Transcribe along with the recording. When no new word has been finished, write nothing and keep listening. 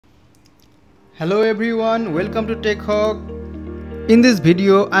Hello everyone, welcome to TechHawk. In this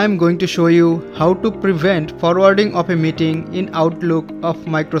video, I am going to show you how to prevent forwarding of a meeting in Outlook of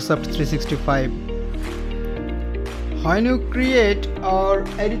Microsoft 365. When you create or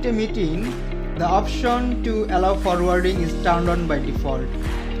edit a meeting, the option to allow forwarding is turned on by default.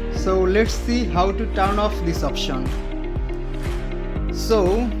 So let's see how to turn off this option.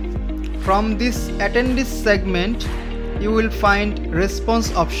 So from this attendees segment, you will find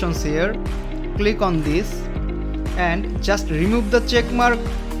response options here. Click on this and just remove the check mark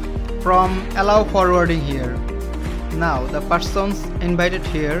from allow forwarding here. Now the persons invited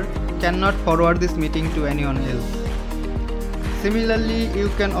here cannot forward this meeting to anyone else. Similarly, you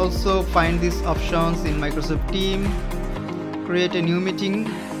can also find these options in Microsoft Teams. Create a new meeting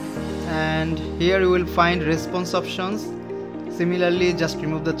and here you will find response options. Similarly, just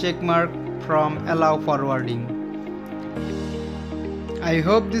remove the check mark from allow forwarding. I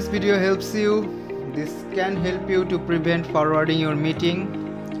hope this video helps you. This can help you to prevent forwarding your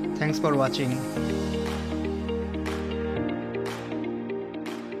meeting. Thanks for watching.